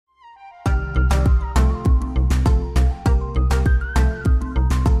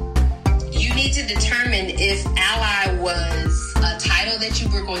to determine if ally was a title that you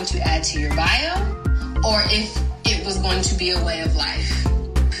were going to add to your bio or if it was going to be a way of life.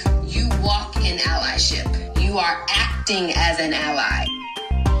 You walk in allyship. You are acting as an ally.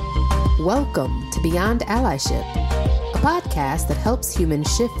 Welcome to Beyond Allyship, a podcast that helps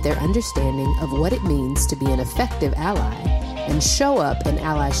humans shift their understanding of what it means to be an effective ally and show up in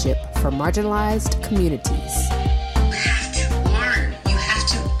allyship for marginalized communities. You have to learn. You have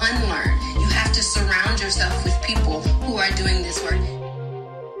to unlearn. You have to surround yourself with people who are doing this work.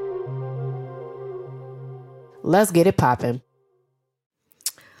 Let's get it poppin'.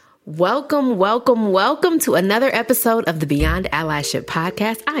 Welcome to another episode of the Beyond Allyship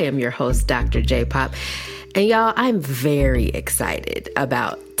podcast. I am your host, Dr. J-Pop. And y'all, I'm very excited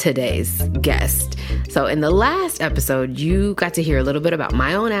about today's guest. So in the last episode, you got to hear a little bit about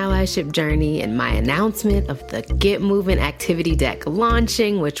my own allyship journey and my announcement of the Get Moving activity deck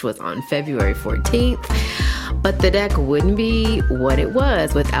launching, which was on February 14th. But the deck wouldn't be what it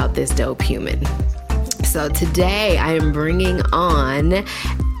was without this dope human. So today I am bringing on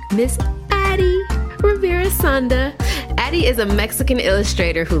Miss Addy, Rivera Sonda. Addy is a Mexican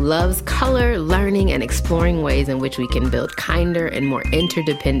illustrator who loves color, learning, and exploring ways in which we can build kinder and more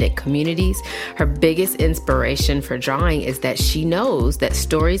interdependent communities. Her biggest inspiration for drawing is that she knows that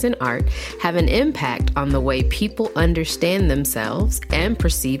stories and art have an impact on the way people understand themselves and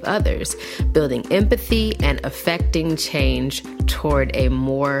perceive others, building empathy and affecting change toward a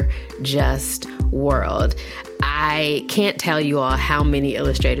more just world. I can't tell you all how many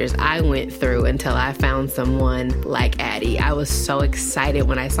illustrators I went through until I found someone like Addy. I was so excited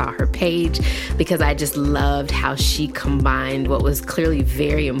when I saw her page because I just loved how she combined what was clearly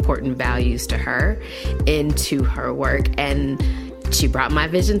very important values to her into her work, and she brought my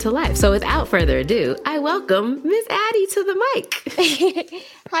vision to life. So without further ado, I welcome Miss Addy to the mic.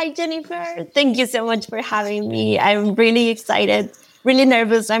 Hi, Jennifer. Thank you so much for having me. I'm really excited. Really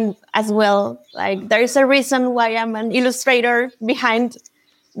nervous. I'm as well. Like, there's a reason why I'm an illustrator behind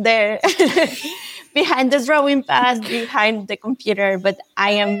the behind the drawing pad, behind the computer. But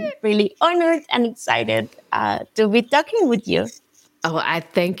I am really honored and excited to be talking with you. Oh, I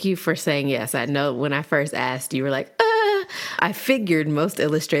thank you for saying yes. I know when I first asked, you were like, I figured most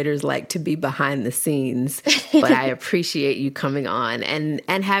illustrators like to be behind the scenes, but I appreciate you coming on and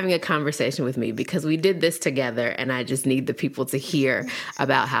having a conversation with me because we did this together and I just need the people to hear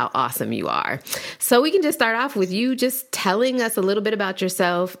about how awesome you are. So we can just start off with you just telling us a little bit about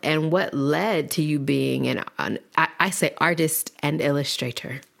yourself and what led to you being an I say artist and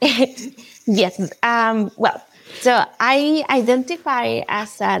illustrator. Yes. So I identify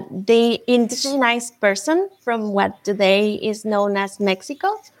as the indigenized person from what today is known as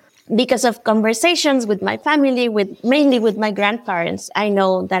Mexico. Because of conversations with my family, mainly with my grandparents, I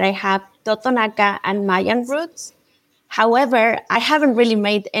know that I have Totonaca and Mayan roots. However, I haven't really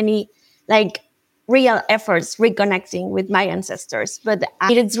made any real efforts reconnecting with my ancestors. But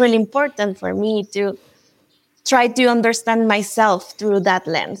it's really important for me to try to understand myself through that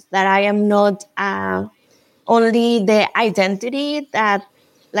lens, that I am not only the identity that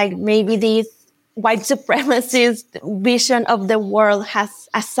maybe this white supremacist vision of the world has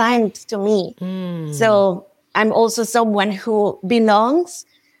assigned to me. So I'm also someone who belongs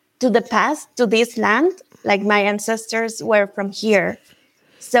to the past, to this land, like my ancestors were from here.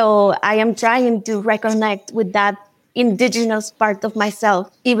 So I am trying to reconnect with that indigenous part of myself,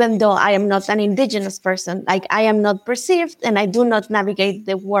 even though I am not an indigenous person. I am not perceived and I do not navigate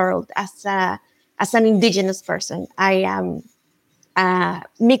the world as an indigenous person. I am a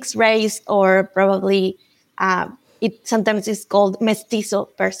mixed race, or probably it sometimes is called mestizo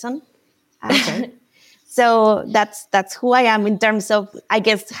person. Okay. So that's who I am in terms of, I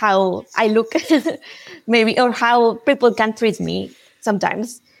guess, how I look, maybe, or how people can treat me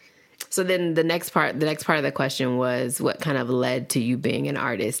sometimes. So then the next part of the question was, what kind of led to you being an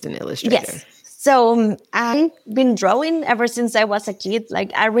artist and illustrator? Yes. So I've been drawing ever since I was a kid.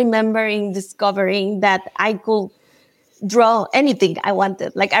 I remember discovering that I could draw anything I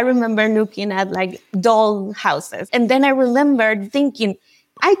wanted. I remember looking at doll houses. And then I remembered thinking,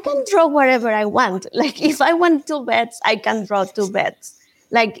 I can draw whatever I want. If I want 2 beds, I can draw 2 beds.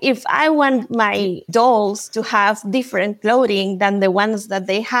 If I want my dolls to have different clothing than the ones that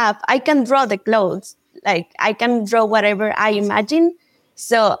they have, I can draw the clothes. I can draw whatever I imagine.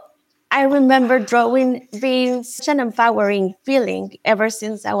 So I remember drawing being such an empowering feeling ever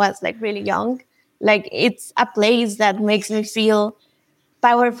since I was really young. It's a place that makes me feel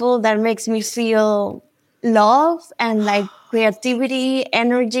powerful, that makes me feel love and creativity,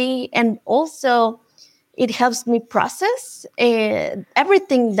 energy. And also it helps me process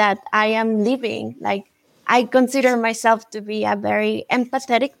everything that I am living. Like, I consider myself to be a very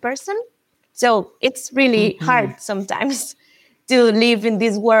empathetic person. So it's really hard sometimes to live in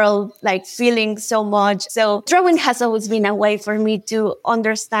this world, like feeling so much. So drawing has always been a way for me to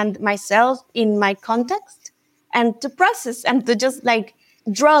understand myself in my context and to process and to just like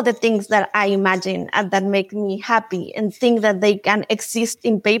draw the things that I imagine and that make me happy and think that they can exist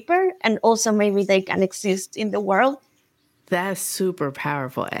in paper and also maybe they can exist in the world. That's super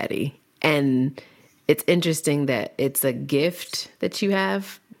powerful, Addy. And it's interesting that it's a gift that you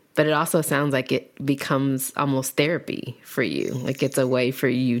have, but it also sounds like it becomes almost therapy for you. Like it's a way for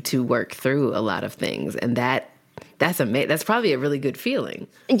you to work through a lot of things. And that's amazing. That's probably a really good feeling.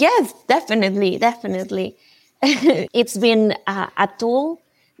 Yes, definitely, definitely. It's been a tool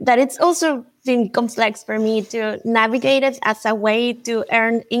that it's also been complex for me to navigate it as a way to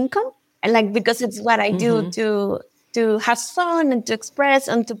earn income. And like, because it's what I do to have fun and to express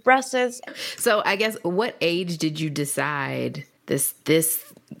and to process. So I guess what age did you decide this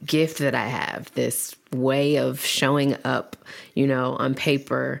gift that I have, this way of showing up, on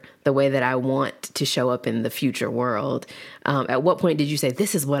paper, the way that I want to show up in the future world? At what point did you say,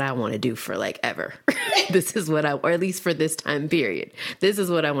 this is what I want to do for like ever? This is what or at least for this time period, this is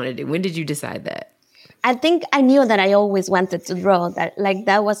what I want to do. When did you decide that? I think I knew that I always wanted to draw, that like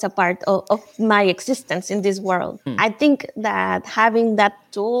that was a part of my existence in this world. I think that having that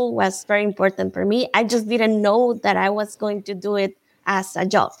tool was very important for me. I just didn't know that I was going to do it as a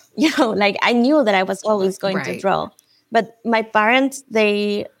job. Like I knew that I was always going to draw. But my parents,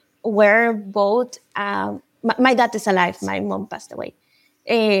 they were both, my dad is alive, my mom passed away,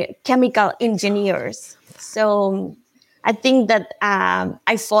 chemical engineers. So I think that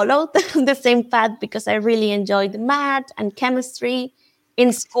I followed the same path because I really enjoyed math and chemistry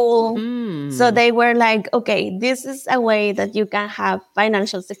in school. So they were like, okay, this is a way that you can have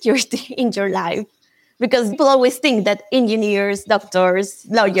financial security in your life. Because people always think that engineers, doctors,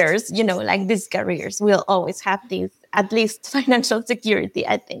 lawyers, like these careers will always have this, at least financial security,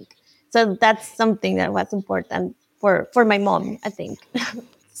 I think. So that's something that was important for my mom, I think.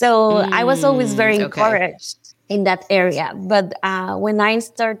 So I was always very encouraged in that area. But when I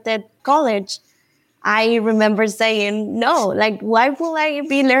started college, I remember saying, no, like, why will I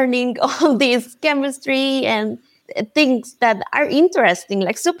be learning all this chemistry and things that are interesting,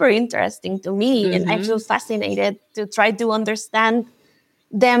 like super interesting to me? And I feel fascinated to try to understand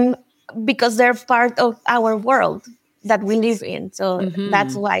them because they're part of our world that we live in. So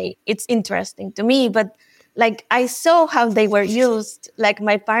that's why it's interesting to me. But like I saw how they were used, like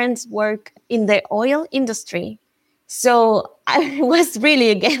my parents work in the oil industry. So I was really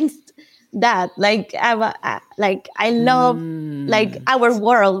against that. Like I love like our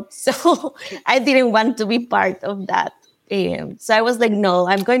world. So I didn't want to be part of that. So I was like, no,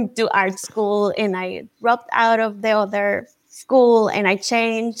 I'm going to art school. And I dropped out of the other school and I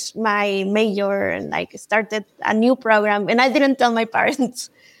changed my major and like started a new program. And I didn't tell my parents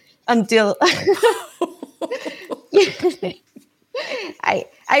until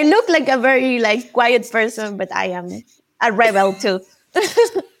I look like a very like quiet person, but I am a rebel too.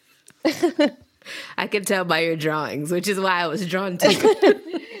 I can tell by your drawings, which is why I was drawn to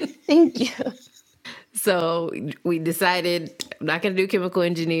you. Thank you. So we decided I'm not going to do chemical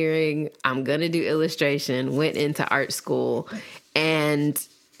engineering. I'm going to do illustration, went into art school. And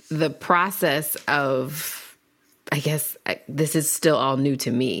the process of, I guess this is still all new to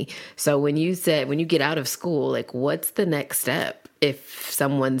me. So when you get out of school, like what's the next step? If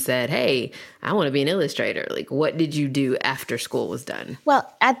someone said, hey, I want to be an illustrator, like what did you do after school was done?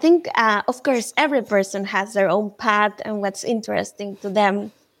 Well, I think, of course, every person has their own path and what's interesting to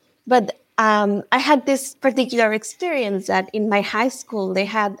them. But I had this particular experience that in my high school, they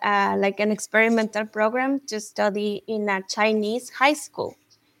had like an experimental program to study in a Chinese high school.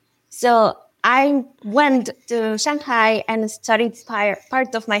 So I went to Shanghai and studied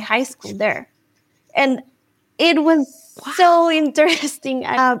part of my high school there. And it was so interesting,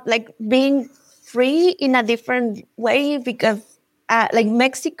 like being free in a different way because like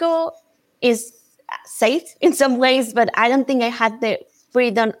Mexico is safe in some ways, but I don't think I had the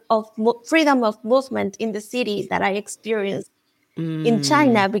freedom of movement in the city that I experienced in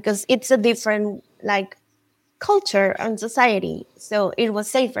China because it's a different like culture and society. So it was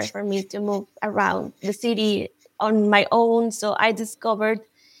safer for me to move around the city on my own. So I discovered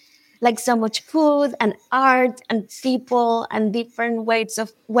like so much food and art and people and different ways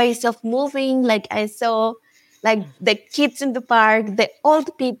of moving. Like I saw like the kids in the park, the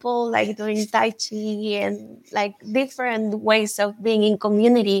old people like doing Tai Chi and like different ways of being in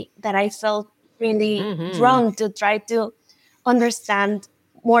community that I felt really drawn to try to understand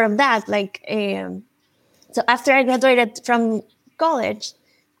more of that. So after I graduated from college,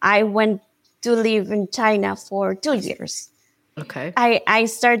 I went to live in China for 2 years. Okay. I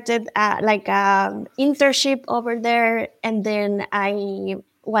started like an internship over there, and then I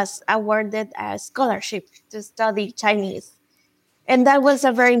was awarded a scholarship to study Chinese. And that was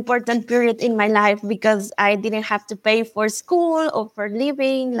a very important period in my life because I didn't have to pay for school or for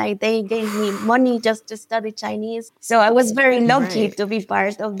living. Like they gave me money just to study Chinese. So I was very lucky Right. to be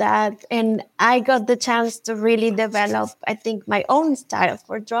part of that. And I got the chance to really develop, I think, my own style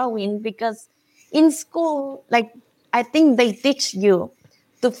for drawing because in school, like I think they teach you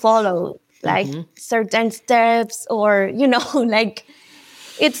to follow like certain steps or, like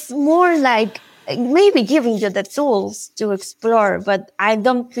it's more like maybe giving you the tools to explore, but I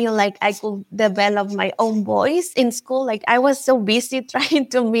don't feel like I could develop my own voice in school. Like I was so busy trying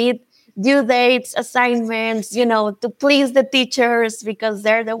to meet due dates, assignments, to please the teachers because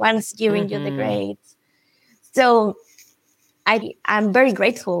they're the ones giving you the grades. So I'm very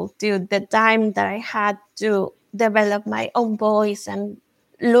grateful to the time that I had to develop my own voice and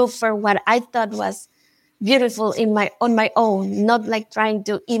look for what I thought was beautiful on my own, not like trying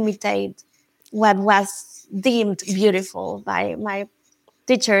to imitate what was deemed beautiful by my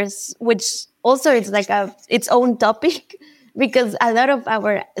teachers, which also is like its own topic because a lot of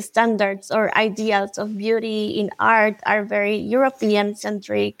our standards or ideas of beauty in art are very European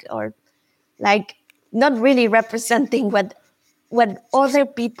centric or like not really representing what other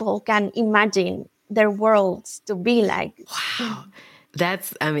people can imagine their worlds to be like. Wow.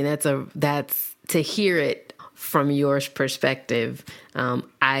 That's to hear it from your perspective.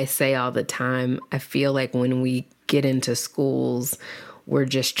 I say all the time, I feel like when we get into schools, we're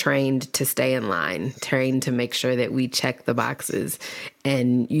just trained to stay in line, trained to make sure that we check the boxes,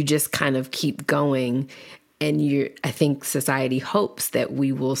 and you just kind of keep going. And I think society hopes that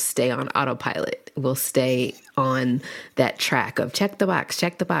we will stay on autopilot. We'll stay on that track of check the box,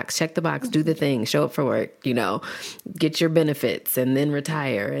 check the box, check the box, do the thing, show up for work, get your benefits and then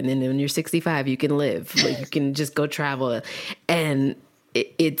retire. And then when you're 65, you can live, like you can just go travel. And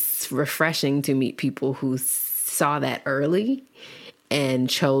it's refreshing to meet people who saw that early and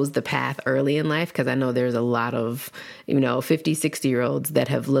chose the path early in life. Because I know there's a lot of, 50, 60-year-olds that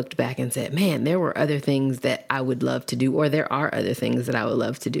have looked back and said, man, there were other things that I would love to do, or there are other things that I would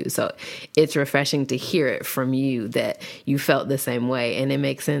love to do. So it's refreshing to hear it from you that you felt the same way. And it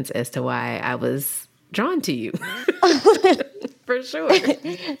makes sense as to why I was drawn to you. For sure.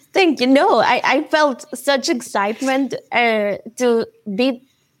 Thank you. No, I felt such excitement to be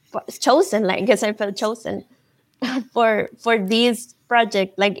chosen. Like, I guess I felt chosen for this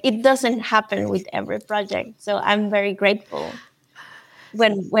project. Like it doesn't happen with every project, so I'm very grateful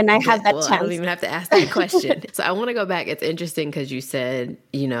when I have that chance. I don't even have to ask that question. So I want to go back. It's interesting because you said,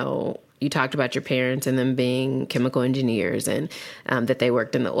 you talked about your parents and them being chemical engineers and that they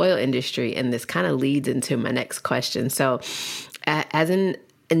worked in the oil industry. And this kind of leads into my next question. So as an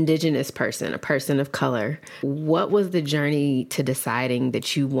Indigenous person, a person of color, what was the journey to deciding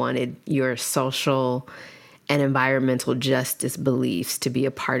that you wanted your social and environmental justice beliefs to be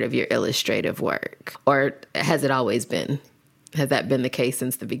a part of your illustrative work? Or has it always been? Has that been the case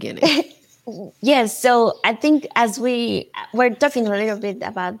since the beginning? Yes. So I think as we were talking a little bit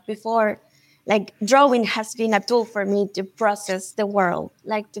about before, like drawing has been a tool for me to process the world,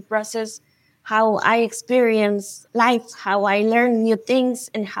 like to process how I experience life, how I learn new things,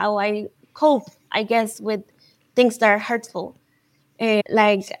 and how I cope, I guess, with things that are hurtful.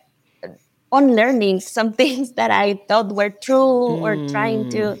 Like unlearning some things that I thought were true or trying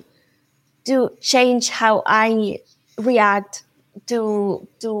to change how I react to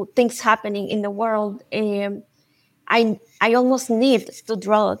things happening in the world. I almost need to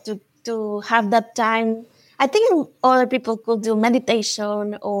draw to have that time. I think other people could do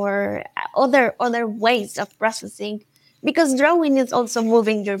meditation or other ways of processing because drawing is also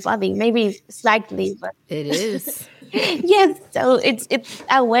moving your body, maybe slightly, but It is. yes. So it's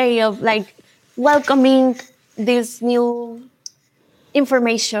a way of like welcoming this new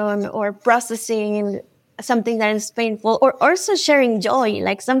information or processing something that is painful or also sharing joy.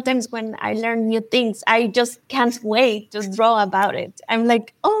 Like sometimes when I learn new things, I just can't wait to draw about it. I'm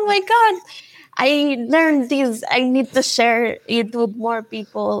like, oh my God, I learned this. I need to share it with more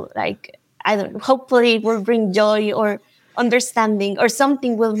people. Like, I don't know, hopefully it will bring joy or understanding or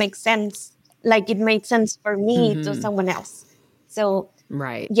something will make sense. Like it made sense for me to someone else. So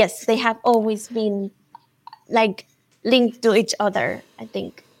Right. yes, they have always been like linked to each other, I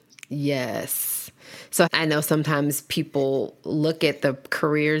think. Yes. So I know sometimes people look at the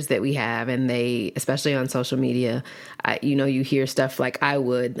careers that we have and they, especially on social media, you hear stuff like I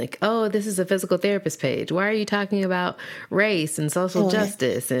would, like, oh, this is a physical therapist page. Why are you talking about race and social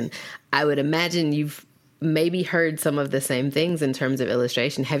justice? And I would imagine you've maybe heard some of the same things in terms of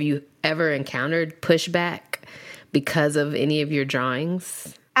illustration. Have you ever encountered pushback because of any of your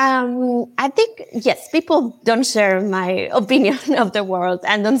drawings? I think, yes, people don't share my opinion of the world.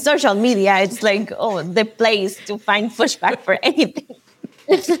 And on social media, it's like, the place to find pushback for anything.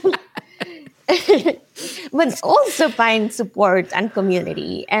 But also find support and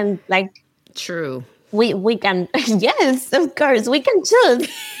community. And like, true. We can, yes, of course, we can choose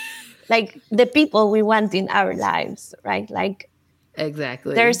like the people we want in our lives, right? Like,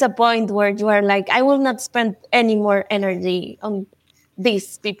 exactly. There's a point where you are like, I will not spend any more energy on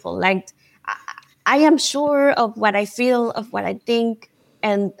these people. Like, I am sure of what I feel, of what I think,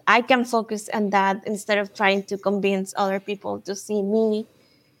 and I can focus on that instead of trying to convince other people to see me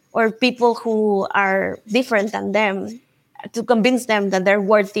or people who are different than them, to convince them that they're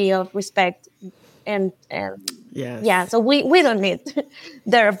worthy of respect. And yes. Yeah, so we don't need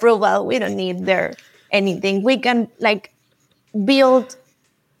their approval. We don't need their anything. We can like build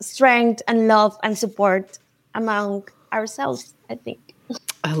strength and love and support among ourselves, I think.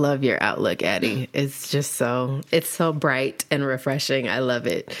 I love your outlook, Addy. It's so bright and refreshing. I love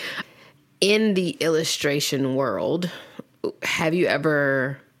it. In the illustration world, have you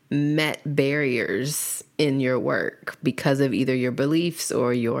ever met barriers in your work because of either your beliefs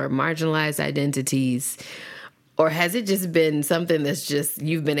or your marginalized identities? Or has it just been something that's just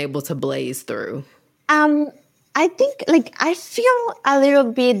you've been able to blaze through? I think like I feel a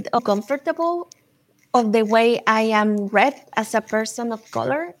little bit uncomfortable of the way I am read as a person of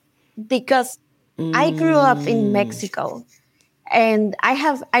color because I grew up in Mexico and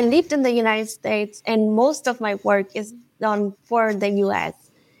I lived in the United States and most of my work is done for the US.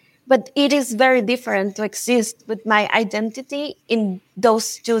 But it is very different to exist with my identity in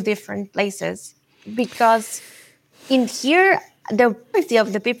those two different places because in here, the majority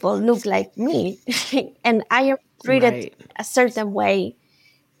of the people look like me and I am treated a certain way.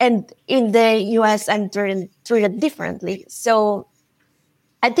 And in the US, I'm treated differently. So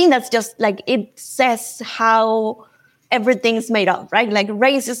I think that's just like, it says how everything's made up, right? Like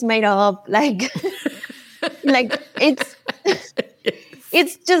race is made up, like, like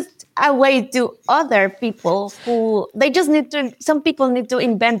it's just a way to other people who some people need to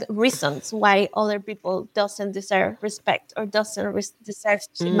invent reasons why other people doesn't deserve respect or doesn't deserve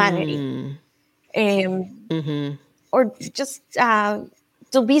humanity. Or just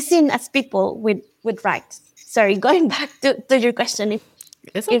to be seen as people with rights. Sorry, going back to your question,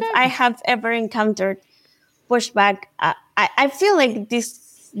 if I have ever encountered pushback, I feel like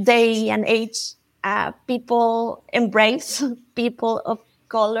this day and age, people embrace people of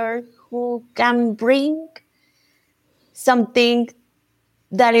color who can bring something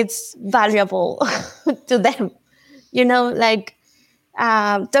that is valuable to them. Like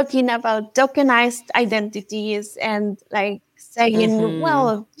talking about tokenized identities and like saying,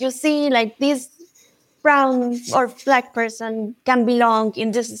 well, you see, like this brown or black person can belong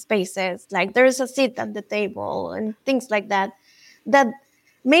in these spaces. Like there's a seat at the table and things like that. That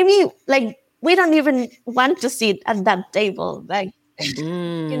maybe like we don't even want to sit at that table. Like,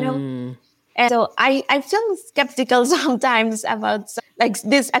 And so I feel skeptical sometimes about like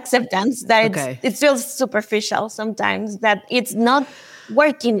this acceptance that it feels superficial sometimes, that it's not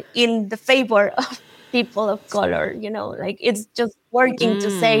working in the favor of people of color, like it's just working to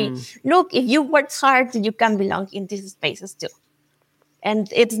say, look, if you work hard, you can belong in these spaces too.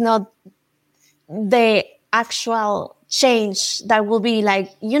 And it's not the actual change that will be like,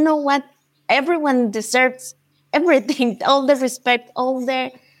 you know what? Everyone deserves everything, all the respect, all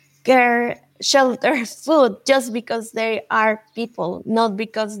the care, shelter, food, just because they are people, not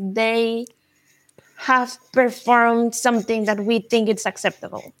because they have performed something that we think it's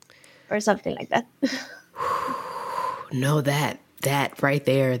acceptable or something like that. No, that right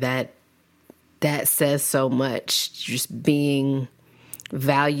there, that says so much. Just being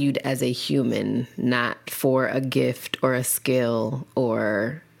valued as a human, not for a gift or a skill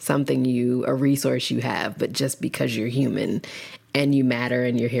or something a resource you have, but just because you're human and you matter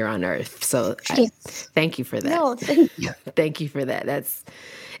and you're here on earth. So thank you for that. No, thank you. Thank you for that.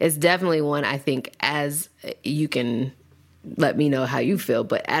 It's definitely one, I think, as you can let me know how you feel,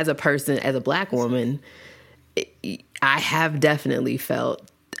 but as a person, as a Black woman, I have definitely felt,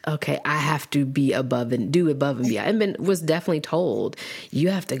 okay, I have to be above and beyond. And was definitely told, you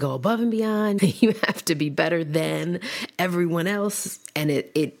have to go above and beyond. You have to be better than everyone else. And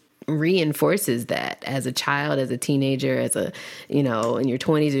it reinforces that as a child, as a teenager, as a, in your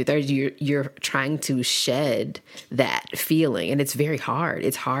 20s or 30s, you're trying to shed that feeling. And it's very hard.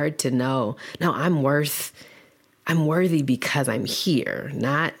 It's hard to know, no, I'm worthy because I'm here,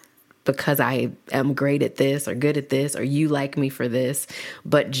 not because I am great at this or good at this, or you like me for this,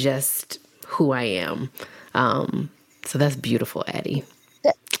 but just who I am. So that's beautiful, Addy.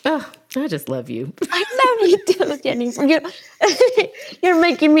 Oh, I just love you. I love you too, Jennifer. You're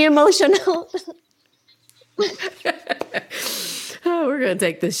making me emotional. Oh, we're going to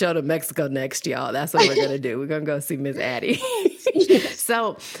take this show to Mexico next, y'all. That's what we're going to do. We're going to go see Miss Addy.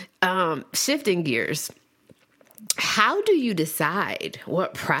 So, shifting gears, how do you decide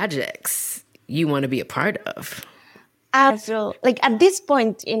what projects you want to be a part of? I feel like at this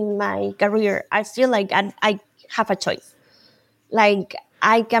point in my career, I feel like I have a choice. Like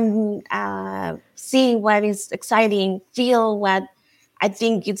I can see what is exciting, feel what I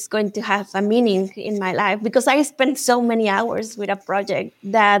think it's going to have a meaning in my life, because I spent so many hours with a project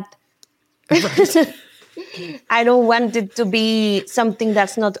that right. I don't want it to be something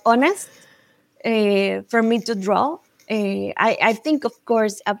that's not honest for me to draw. I think, of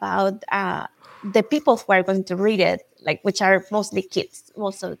course, about the people who are going to read it, like which are mostly kids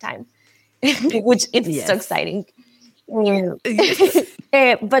most of the time, which is so exciting. Yeah.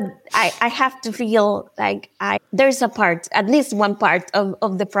 But I have to feel like there's a part, at least one part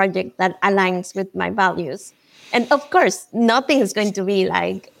of the project that aligns with my values. And of course, nothing is going to be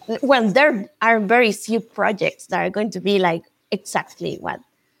like, well, there are very few projects that are going to be like exactly what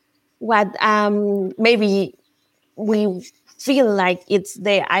maybe we feel like it's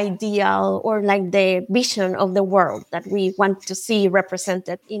the ideal or like the vision of the world that we want to see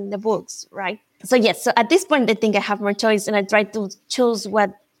represented in the books, right? So yes, so at this point, I think I have more choice, and I try to choose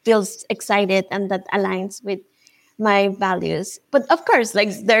what feels excited and that aligns with my values. But of course, like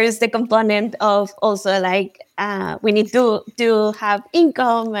there is the component of also like we need to have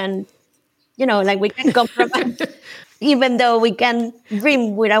income, and like we can compromise, even though we can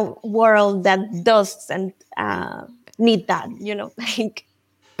dream with a world that doesn't need that, like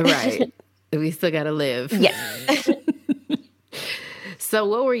right. We still got to live. Yes. So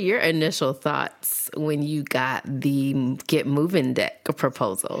what were your initial thoughts when you got the Get Moving deck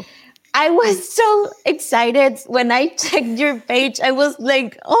proposal? I was so excited when I checked your page. I was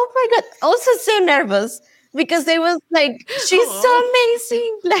like, oh my God, also so nervous because I was like, she's so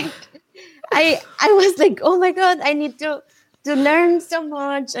amazing. Like I was like, oh my God, I need to learn so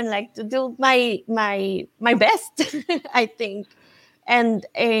much and like to do my best, I think. And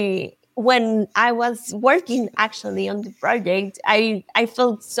when I was working actually on the project, I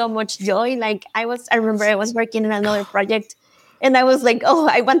felt so much joy. Like I remember I was working on another project, and I was like, oh,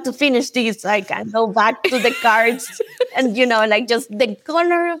 I want to finish this so I can go back to the cards. And, like just the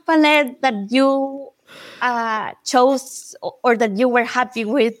color palette that you chose or that you were happy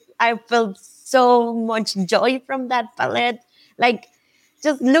with, I felt so much joy from that palette. Like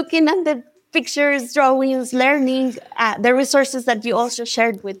just looking at the pictures, drawings, learning, the resources that you also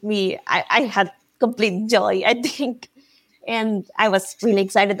shared with me, I had complete joy, I think. And I was really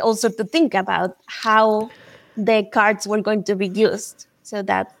excited also to think about how the cards were going to be used. So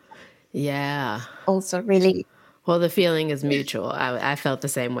that also really... Well, the feeling is mutual. I felt the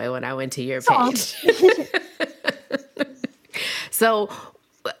same way when I went to your page. So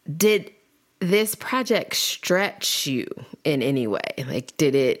did this project stretch you in any way? Like,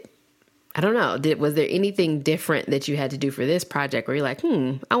 did it, I don't know, was there anything different that you had to do for this project where you're like,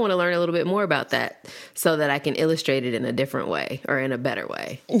 I want to learn a little bit more about that so that I can illustrate it in a different way or in a better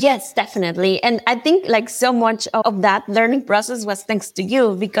way? Yes, definitely. And I think like so much of that learning process was thanks to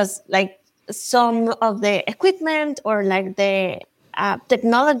you, because like some of the equipment or like the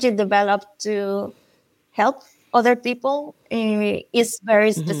technology developed to help other people is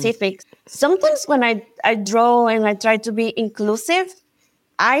very specific. Sometimes when I draw and I try to be inclusive,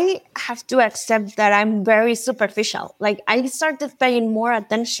 I have to accept that I'm very superficial. Like I started paying more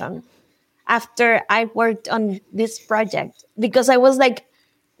attention after I worked on this project, because I was like,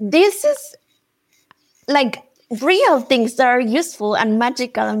 this is like real things that are useful and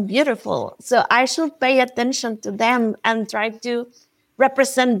magical and beautiful. So I should pay attention to them and try to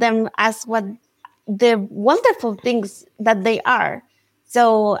represent them as what the wonderful things that they are.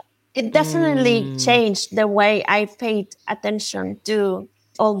 So it definitely changed the way I paid attention to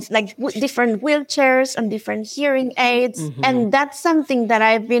all like different wheelchairs and different hearing aids. And that's something that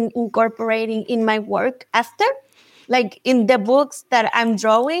I've been incorporating in my work after. Like in the books that I'm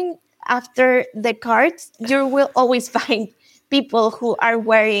drawing, after the cards, you will always find people who are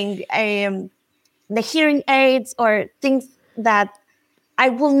wearing the hearing aids or things that I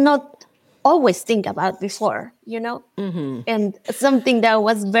will not always think about before, And something that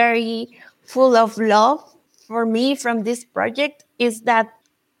was very full of love for me from this project is that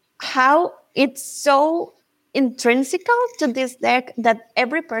how it's so intrinsical to this deck that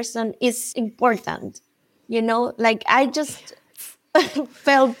every person is important. Like I just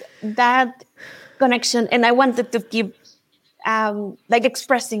felt that connection, and I wanted to keep like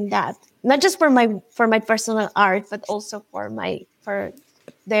expressing that, not just for my personal art, but also for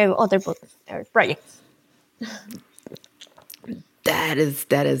the other books or projects. That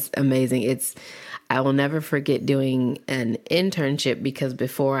is amazing. I will never forget doing an internship, because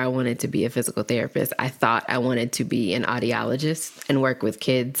before I wanted to be a physical therapist, I thought I wanted to be an audiologist and work with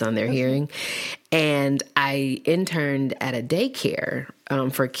kids on their hearing. And I interned at a daycare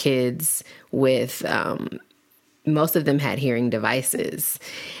for kids with, most of them had hearing devices.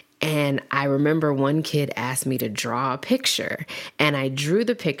 And I remember one kid asked me to draw a picture, and I drew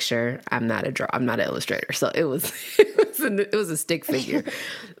the picture. I'm not an illustrator, so it was it was a stick figure,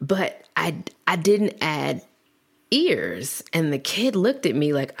 but I didn't add ears, and the kid looked at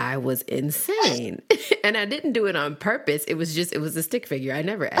me like I was insane. And I didn't do it on purpose. It was a stick figure. I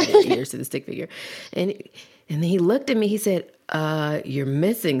never added ears to the stick figure. And he looked at me, he said, you're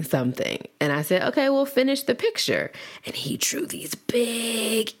missing something. And I said, okay, we'll finish the picture. And he drew these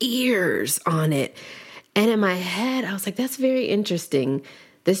big ears on it. And in my head, I was like, that's very interesting.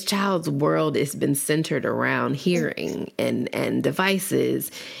 This child's world has been centered around hearing and devices.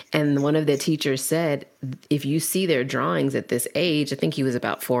 And one of the teachers said, if you see their drawings at this age, I think he was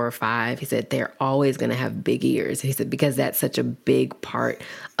about 4 or 5, he said, they're always going to have big ears. He said, because that's such a big part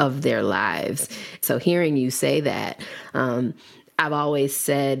of their lives. So hearing you say that, I've always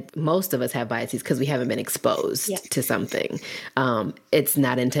said most of us have biases because we haven't been exposed to something. It's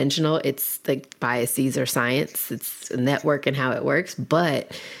not intentional. It's like biases are science. It's a network and how it works.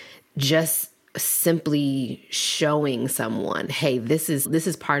 But just simply showing someone, hey, this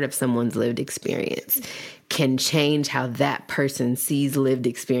is part of someone's lived experience, can change how that person sees lived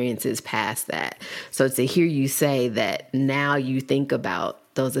experiences past that. So to hear you say that now you think about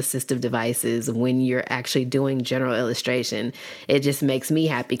those assistive devices when you're actually doing general illustration, it just makes me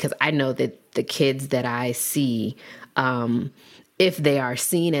happy, because I know that the kids that I see, if they are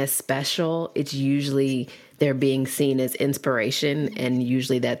seen as special, it's usually they're being seen as inspiration. And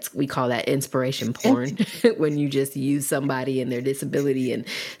usually we call that inspiration porn, when you just use somebody and their disability and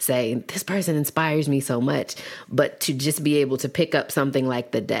say, this person inspires me so much. But to just be able to pick up something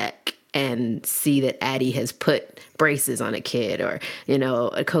like the deck and see that Addy has put braces on a kid, or,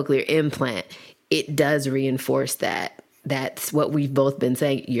 a cochlear implant, it does reinforce that. That's what we've both been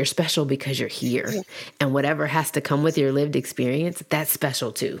saying. You're special because you're here. Yeah. And whatever has to come with your lived experience, that's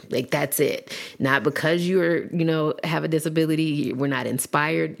special too. Like, that's it. Not because you're, have a disability, we're not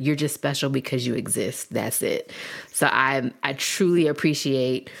inspired. You're just special because you exist. That's it. So I truly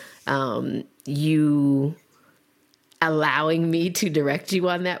appreciate you allowing me to direct you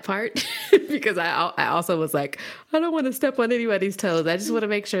on that part, because I also was like, I don't want to step on anybody's toes. I just want to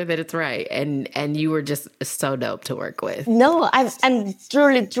make sure that it's right. And you were just so dope to work with. No, I'm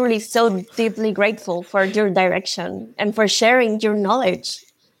truly, truly so deeply grateful for your direction and for sharing your knowledge.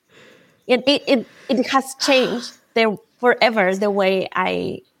 It has changed forever the way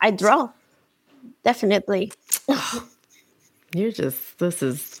I draw. Definitely.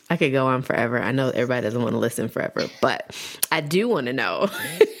 I could go on forever. I know everybody doesn't want to listen forever, but I do want to know,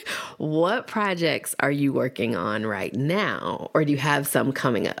 what projects are you working on right now? Or do you have some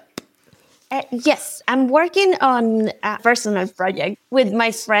coming up? Yes, I'm working on a personal project with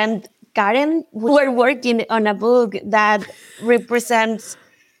my friend Karen. We're working on a book that represents,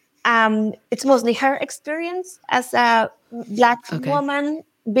 it's mostly her experience as a Black woman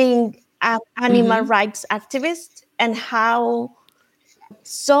being an animal rights activist, and how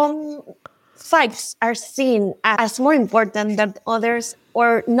some fights are seen as more important than others,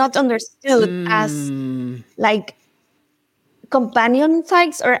 or not understood as like companion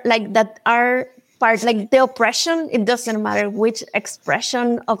fights, or like that are part, like the oppression. It doesn't matter which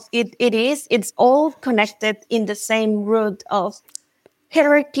expression of it is. It's all connected in the same root of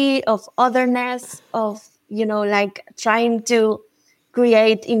hierarchy, of otherness, of, like trying to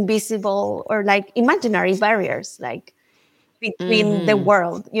create invisible or like imaginary barriers, like between the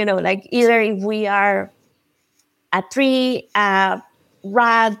world, like either if we are a tree, a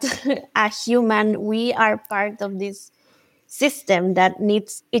rat, a human, we are part of this system that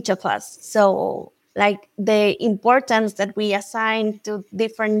needs each of us. So like the importance that we assign to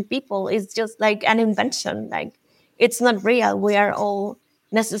different people is just like an invention. Like, it's not real. We are all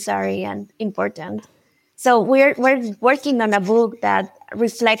necessary and important. So we're working on a book that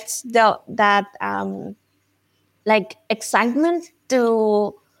reflects that like excitement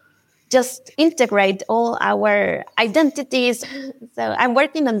to just integrate all our identities. So I'm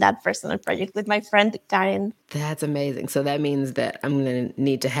working on that personal project with my friend Karen. That's amazing. So that means that I'm going to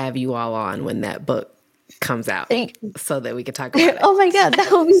need to have you all on when that book comes out so that we can talk about it. Oh my God,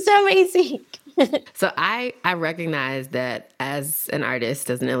 that would be so amazing. So I recognize that as an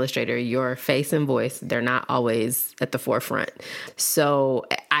artist, as an illustrator, your face and voice, they're not always at the forefront. So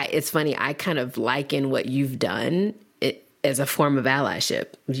it's funny, I kind of liken what you've done as a form of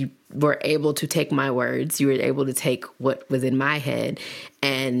allyship. You were able to take my words, you were able to take what was in my head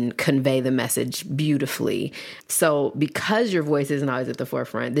and convey the message beautifully. So because your voice isn't always at the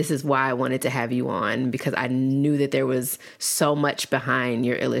forefront, this is why I wanted to have you on, because I knew that there was so much behind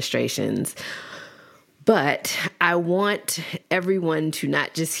your illustrations. But I want everyone to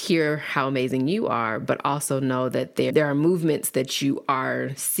not just hear how amazing you are, but also know that there are movements that you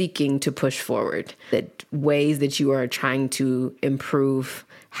are seeking to push forward, that ways that you are trying to improve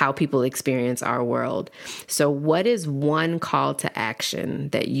how people experience our world. So what is one call to action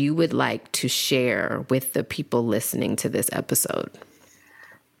that you would like to share with the people listening to this episode?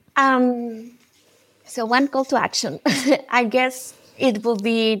 So one call to action, I guess it will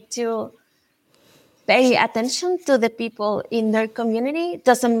be to pay attention to the people in their community.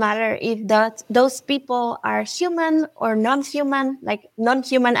 Doesn't matter if those people are human or non-human, like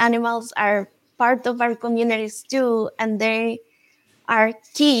non-human animals are part of our communities too, and they are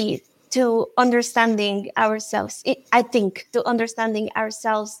key to understanding ourselves. I think to understanding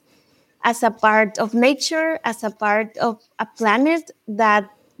ourselves as a part of nature, as a part of a planet that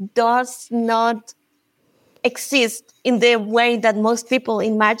does not exist in the way that most people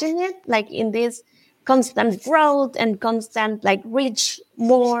imagine it, like in this constant growth and constant like reach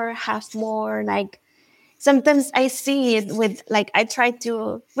more, have more. Like sometimes I see it with like I try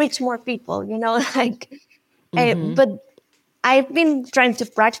to reach more people, like but I've been trying to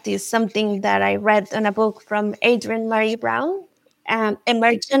practice something that I read in a book from Adrienne Marie Brown,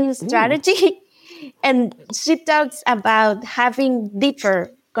 Emergent Strategy. And she talks about having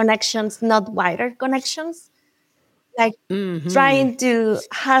deeper connections, not wider connections. Like trying to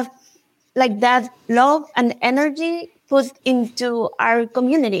have like that love and energy put into our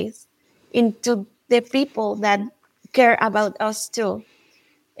communities, into the people that care about us too.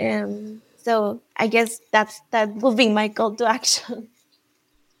 So I guess that will be my call to action.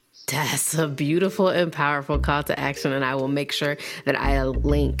 That's a beautiful and powerful call to action. And I will make sure that I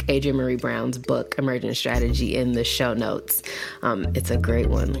link Adrienne Marie Brown's book, Emergent Strategy, in the show notes. It's a great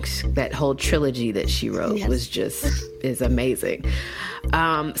one. That whole trilogy that she wrote is amazing.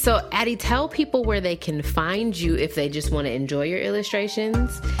 So Addy, tell people where they can find you if they just want to enjoy your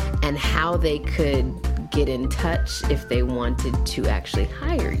illustrations, and how they could get in touch if they wanted to actually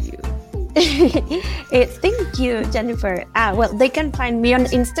hire you. Thank you, Jennifer. Well, they can find me on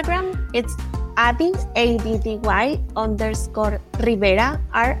Instagram. It's Addy, ADDY_Rivera, RIVERA.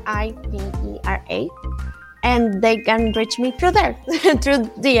 And they can reach me through there, through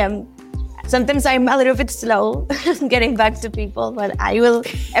DM. Sometimes I'm a little bit slow getting back to people, but I will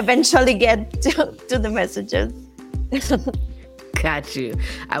eventually get to the messages. Got you.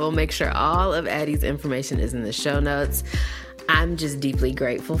 I will make sure all of Addy's information is in the show notes. I'm just deeply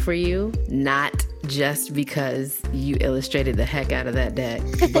grateful for you, not just because you illustrated the heck out of that deck,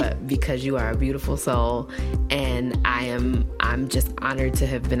 but because you are a beautiful soul. And I'm just honored to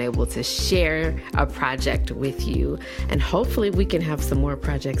have been able to share a project with you. And hopefully we can have some more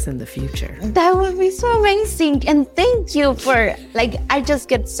projects in the future. That would be so amazing. And thank you for, I just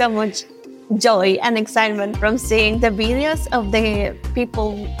get so much joy and excitement from seeing the videos of the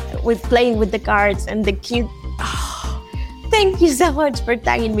people playing with the cards and the cute... Thank you so much for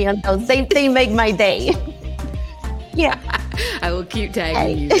tagging me on those. They make my day. Yeah. I will keep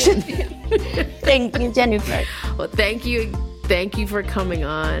tagging you. Thank you, Jennifer. Well, thank you. Thank you for coming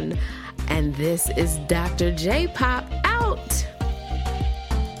on. And this is Dr. J Pop out.